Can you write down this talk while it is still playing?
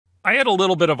I had a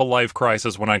little bit of a life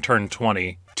crisis when I turned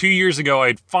 20. 2 years ago,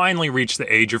 I'd finally reached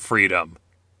the age of freedom.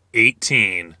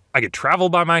 18. I could travel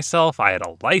by myself, I had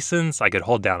a license, I could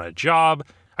hold down a job,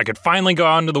 I could finally go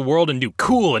out into the world and do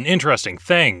cool and interesting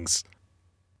things.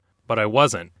 But I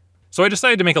wasn't. So I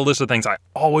decided to make a list of things I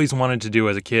always wanted to do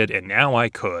as a kid, and now I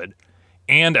could.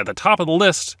 And at the top of the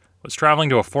list was traveling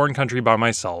to a foreign country by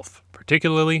myself,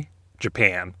 particularly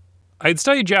Japan. I had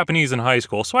studied Japanese in high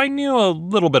school, so I knew a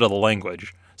little bit of the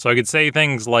language. So I could say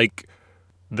things like,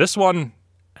 this one,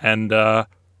 and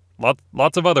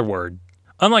lots of other words.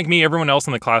 Unlike me, everyone else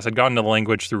in the class had gotten to the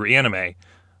language through anime,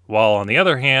 while on the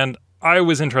other hand, I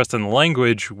was interested in the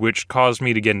language, which caused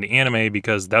me to get into anime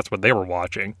because that's what they were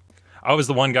watching. I was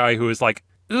the one guy who was like,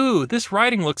 ooh, this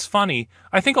writing looks funny,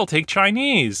 I think I'll take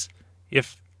Chinese.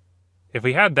 If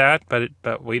we had that,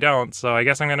 but we don't, so I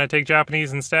guess I'm gonna take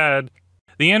Japanese instead.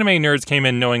 The anime nerds came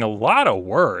in knowing a lot of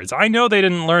words I know they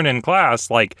didn't learn in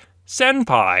class, like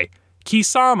senpai,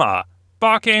 kisama,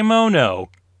 bakemono,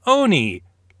 oni,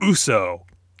 uso,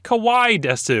 kawaii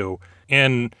desu,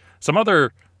 and some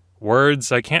other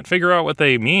words I can't figure out what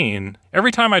they mean.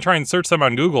 Every time I try and search them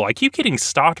on Google, I keep getting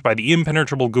stopped by the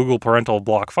impenetrable Google parental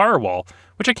block firewall,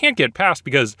 which I can't get past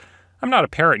because I'm not a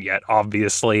parent yet,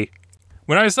 obviously.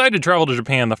 When I decided to travel to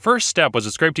Japan, the first step was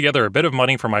to scrape together a bit of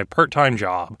money for my part-time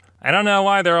job. I don't know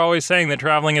why they're always saying that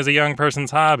traveling is a young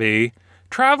person's hobby.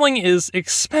 Traveling is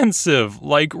expensive,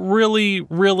 like really,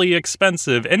 really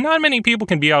expensive, and not many people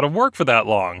can be out of work for that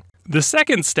long. The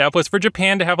second step was for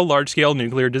Japan to have a large-scale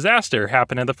nuclear disaster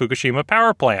happen at the Fukushima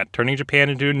power plant, turning Japan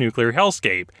into a nuclear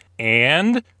hellscape,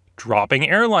 and dropping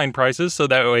airline prices so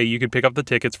that way you could pick up the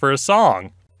tickets for a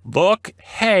song. Look,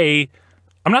 hey,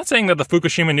 I'm not saying that the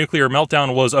Fukushima nuclear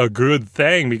meltdown was a good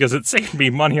thing because it saved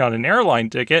me money on an airline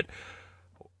ticket.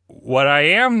 What I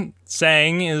am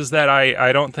saying is that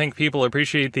I don't think people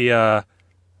appreciate the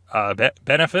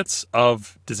benefits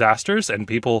of disasters, and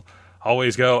people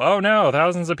always go, oh no,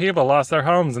 thousands of people lost their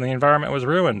homes and the environment was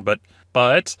ruined.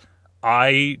 But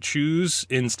I choose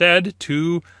instead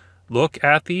to look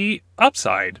at the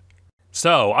upside.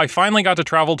 So I finally got to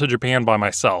travel to Japan by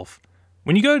myself.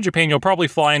 When you go to Japan, you'll probably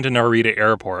fly into Narita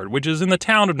Airport, which is in the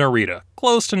town of Narita,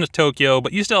 close to Tokyo,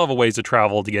 but you still have a ways to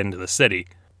travel to get into the city.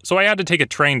 So I had to take a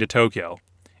train to Tokyo.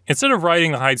 Instead of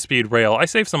riding the high-speed rail, I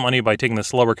saved some money by taking the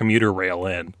slower commuter rail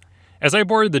in. As I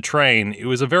boarded the train, it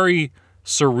was a very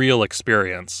surreal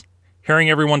experience. Hearing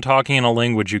everyone talking in a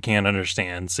language you can't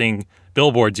understand, seeing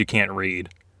billboards you can't read.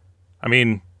 I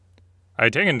mean, I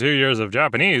had taken 2 years of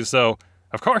Japanese, so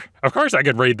of course I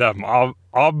could read them.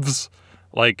 Obs,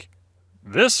 like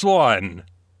this one.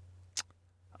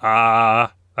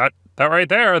 That right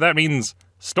there, that means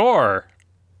store.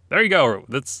 There you go.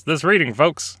 That's this reading,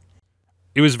 folks.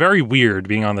 It was very weird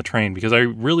being on the train because I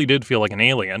really did feel like an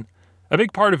alien. A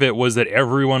big part of it was that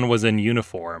everyone was in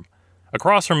uniform.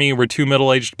 Across from me were two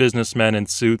middle-aged businessmen in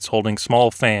suits holding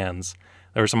small fans.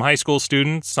 There were some high school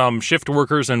students, some shift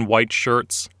workers in white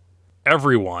shirts.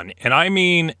 Everyone, and I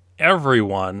mean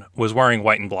everyone, was wearing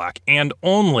white and black, and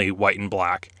only white and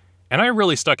black. And I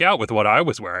really stuck out with what I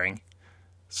was wearing.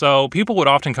 So people would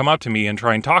often come up to me and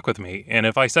try and talk with me, and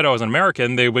if I said I was an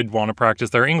American, they would want to practice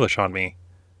their English on me.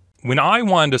 When I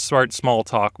wanted to start small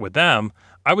talk with them,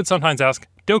 I would sometimes ask,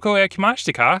 "Doko e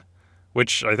kimashita ka?"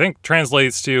 which I think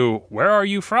translates to, "Where are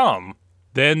you from?"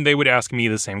 Then they would ask me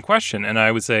the same question, and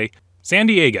I would say, "San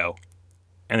Diego."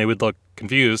 And they would look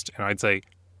confused, and I'd say,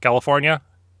 "California?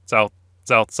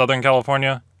 Southern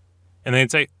California?" And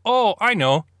they'd say, "Oh, I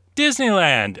know,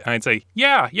 Disneyland." And I'd say,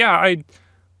 yeah, I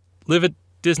live at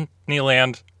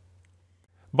Disneyland.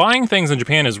 Buying things in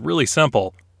Japan is really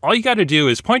simple. All you gotta do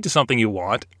is point to something you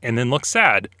want, and then look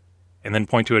sad. And then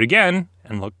point to it again,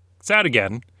 and look sad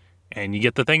again, and you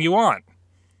get the thing you want.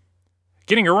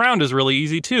 Getting around is really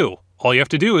easy too. All you have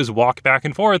to do is walk back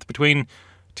and forth between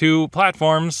two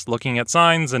platforms, looking at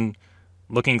signs and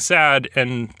looking sad,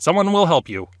 and someone will help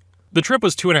you. The trip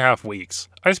was 2.5 weeks.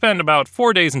 I spent about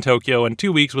 4 days in Tokyo and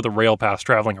 2 weeks with a rail pass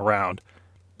traveling around.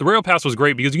 The rail pass was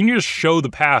great because you can just show the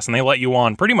pass and they let you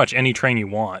on pretty much any train you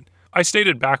want. I stayed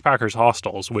at backpackers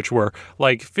hostels, which were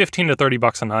like $15 to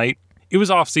 $30 a night. It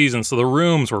was off season, so the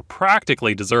rooms were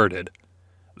practically deserted.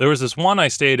 There was this one I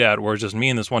stayed at where it was just me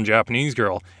and this one Japanese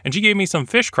girl, and she gave me some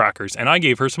fish crackers, and I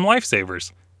gave her some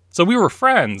lifesavers. So we were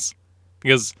friends,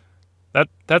 because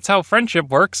that's how friendship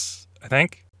works, I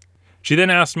think. She then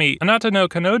asked me, "Anata no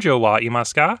kanojo wa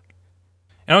imasu ka?"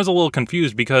 And I was a little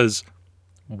confused because,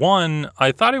 one,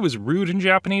 I thought it was rude in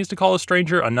Japanese to call a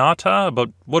stranger anata, but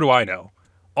what do I know?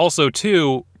 Also,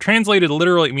 two, translated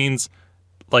literally it means,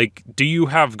 like, do you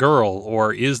have girl,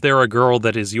 or is there a girl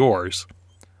that is yours?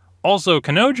 Also,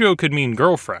 Kanojo could mean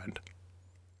girlfriend.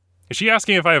 Is she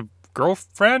asking if I have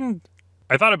girlfriend?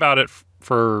 I thought about it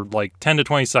for like 10 to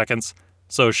 20 seconds,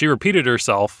 so she repeated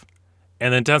herself,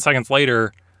 and then 10 seconds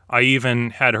later, I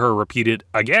even had her repeat it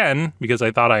again because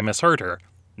I thought I misheard her.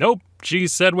 Nope, she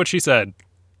said what she said.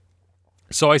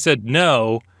 So I said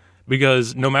no,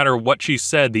 because no matter what she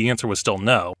said, the answer was still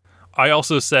no. I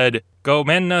also said,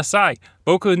 Gomen nasai,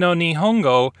 boku no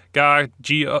nihongo ga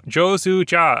jozu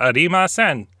ja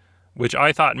arimasen, which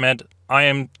I thought meant,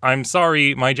 I'm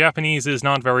sorry, my Japanese is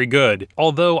not very good.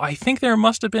 Although I think there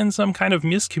must have been some kind of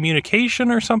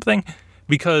miscommunication or something,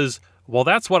 because while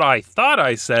that's what I thought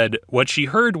I said, what she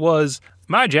heard was,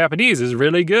 my Japanese is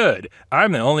really good.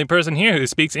 I'm the only person here who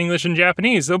speaks English and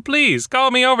Japanese, so please call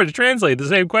me over to translate the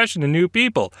same question to new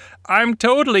people. I'm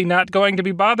totally not going to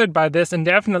be bothered by this and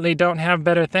definitely don't have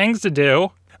better things to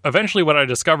do. Eventually what I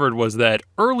discovered was that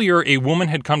earlier a woman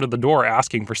had come to the door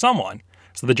asking for someone.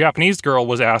 So the Japanese girl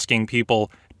was asking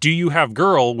people, do you have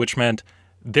girl? Which meant,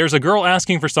 there's a girl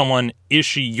asking for someone, is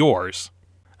she yours?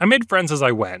 I made friends as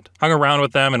I went, hung around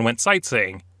with them, and went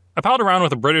sightseeing. I palled around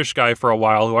with a British guy for a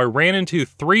while who I ran into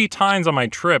 3 times on my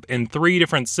trip in 3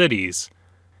 different cities.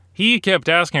 He kept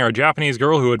asking our Japanese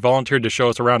girl who had volunteered to show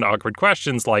us around awkward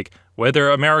questions like whether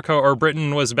America or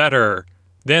Britain was better.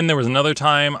 Then there was another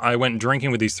time I went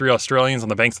drinking with these 3 Australians on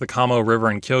the banks of the Kamo River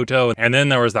in Kyoto, and then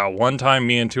there was that one time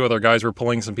me and 2 other guys were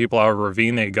pulling some people out of a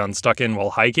ravine they had gotten stuck in while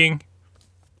hiking.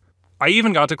 I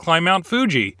even got to climb Mount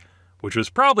Fuji, which was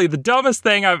probably the dumbest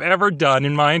thing I've ever done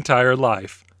in my entire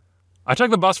life. I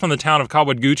took the bus from the town of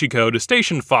Kawaguchiko to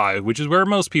Station 5, which is where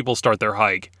most people start their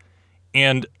hike.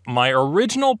 And my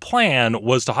original plan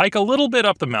was to hike a little bit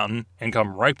up the mountain and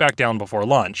come right back down before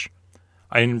lunch.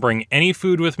 I didn't bring any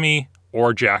food with me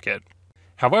or jacket.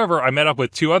 However, I met up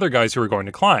with 2 other guys who were going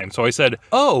to climb, so I said,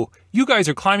 oh, you guys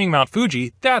are climbing Mount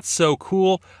Fuji, that's so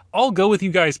cool. I'll go with you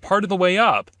guys part of the way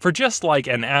up for just like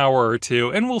an hour or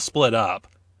 2 and we'll split up.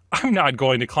 I'm not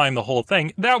going to climb the whole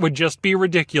thing, that would just be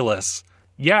ridiculous.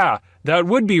 Yeah, that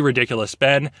would be ridiculous,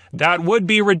 Ben. That would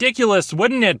be ridiculous,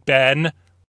 wouldn't it, Ben?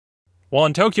 While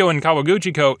in Tokyo and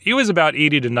Kawaguchiko, it was about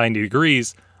 80 to 90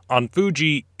 degrees. On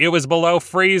Fuji, it was below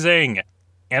freezing.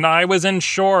 And I was in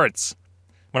shorts.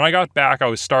 When I got back, I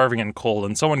was starving and cold,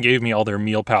 and someone gave me all their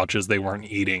meal pouches they weren't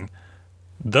eating.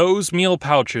 Those meal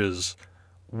pouches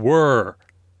were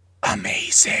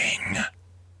amazing.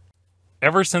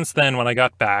 Ever since then, when I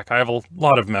got back, I have a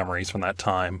lot of memories from that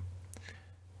time.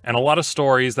 And a lot of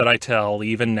stories that I tell,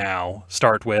 even now,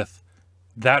 start with,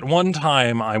 that one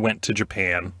time I went to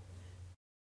Japan.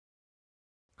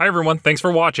 Hi everyone, thanks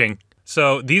for watching.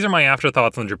 So, these are my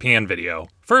afterthoughts on the Japan video.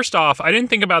 First off, I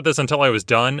didn't think about this until I was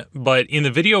done, but in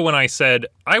the video when I said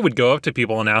I would go up to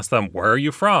people and ask them, where are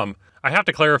you from? I have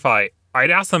to clarify, I'd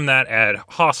ask them that at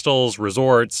hostels,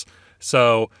 resorts,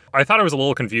 so I thought it was a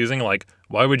little confusing, like,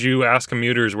 why would you ask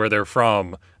commuters where they're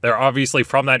from? They're obviously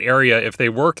from that area if they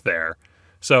work there.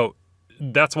 So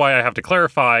that's why I have to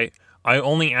clarify, I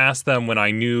only asked them when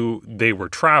I knew they were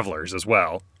travelers as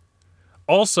well.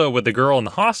 Also, with the girl in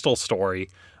the hostel story,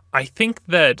 I think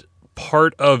that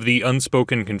part of the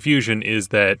unspoken confusion is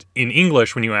that in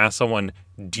English, when you ask someone,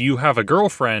 do you have a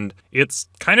girlfriend? It's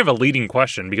kind of a leading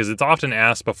question because it's often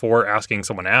asked before asking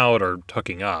someone out or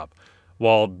hooking up.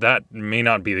 While that may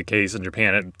not be the case in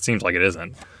Japan, it seems like it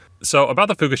isn't. So about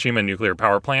the Fukushima nuclear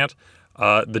power plant,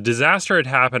 the disaster had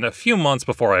happened a few months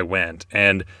before I went,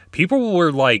 and people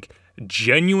were like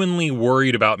genuinely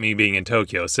worried about me being in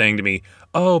Tokyo, saying to me,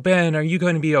 oh, Ben, are you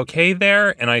going to be okay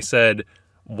there? And I said,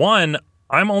 1,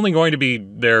 I'm only going to be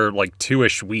there like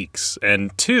 2-ish weeks,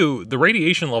 and 2, the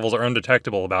radiation levels are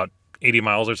undetectable about 80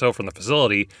 miles or so from the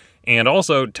facility, and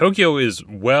also Tokyo is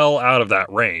well out of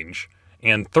that range.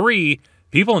 And 3,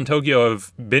 people in Tokyo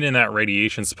have been in that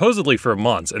radiation supposedly for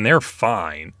months, and they're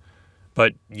fine.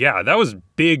 But yeah, that was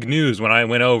big news when I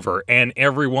went over, and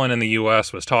everyone in the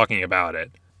US was talking about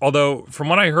it. Although, from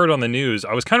what I heard on the news,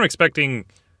 I was kind of expecting,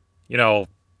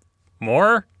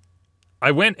 more?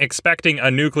 I went expecting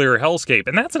a nuclear hellscape,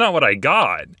 and that's not what I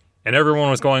got. And everyone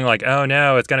was going like, oh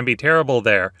no, it's gonna be terrible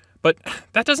there. But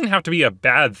that doesn't have to be a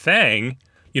bad thing.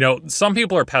 Some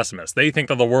people are pessimists. They think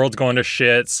that the world's going to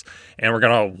shits and we're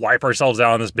going to wipe ourselves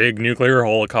out in this big nuclear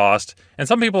holocaust. And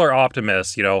some people are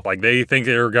optimists, like they think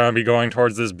they're going to be going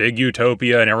towards this big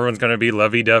utopia and everyone's going to be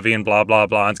lovey-dovey and blah, blah,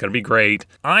 blah. And it's going to be great.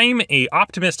 I'm a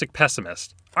optimistic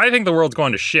pessimist. I think the world's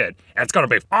going to shit and it's going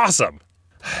to be awesome.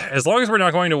 As long as we're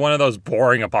not going to one of those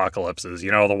boring apocalypses, the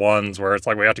ones where it's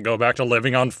like we have to go back to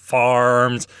living on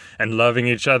farms and loving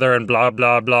each other and blah,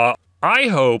 blah, blah. I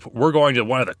hope we're going to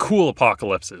one of the cool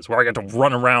apocalypses where I get to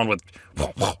run around with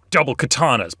double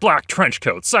katanas, black trench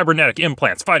coats, cybernetic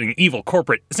implants, fighting evil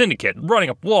corporate syndicate, running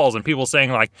up walls, and people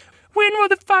saying like, "When will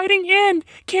the fighting end?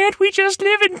 Can't we just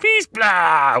live in peace?"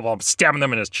 Blah, while I'm stabbing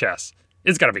them in his chest.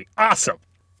 It's gonna be awesome.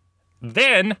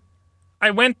 Then I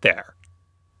went there.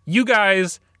 You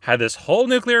guys had this whole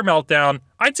nuclear meltdown.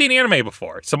 I'd seen anime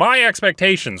before, so my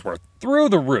expectations were through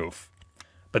the roof.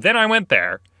 But then I went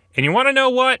there, and you wanna know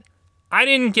what? I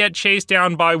didn't get chased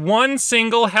down by one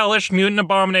single hellish mutant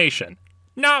abomination.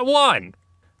 Not one.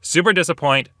 Super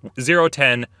disappoint.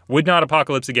 0-10. Would not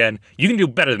apocalypse again. You can do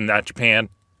better than that, Japan.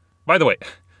 By the way,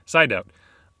 side note,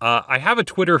 I have a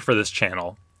Twitter for this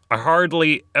channel. I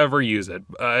hardly ever use it.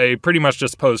 I pretty much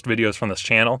just post videos from this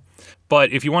channel.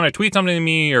 But if you want to tweet something to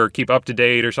me or keep up to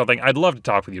date or something, I'd love to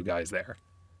talk with you guys there.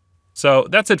 So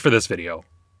that's it for this video.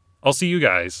 I'll see you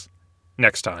guys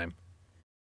next time.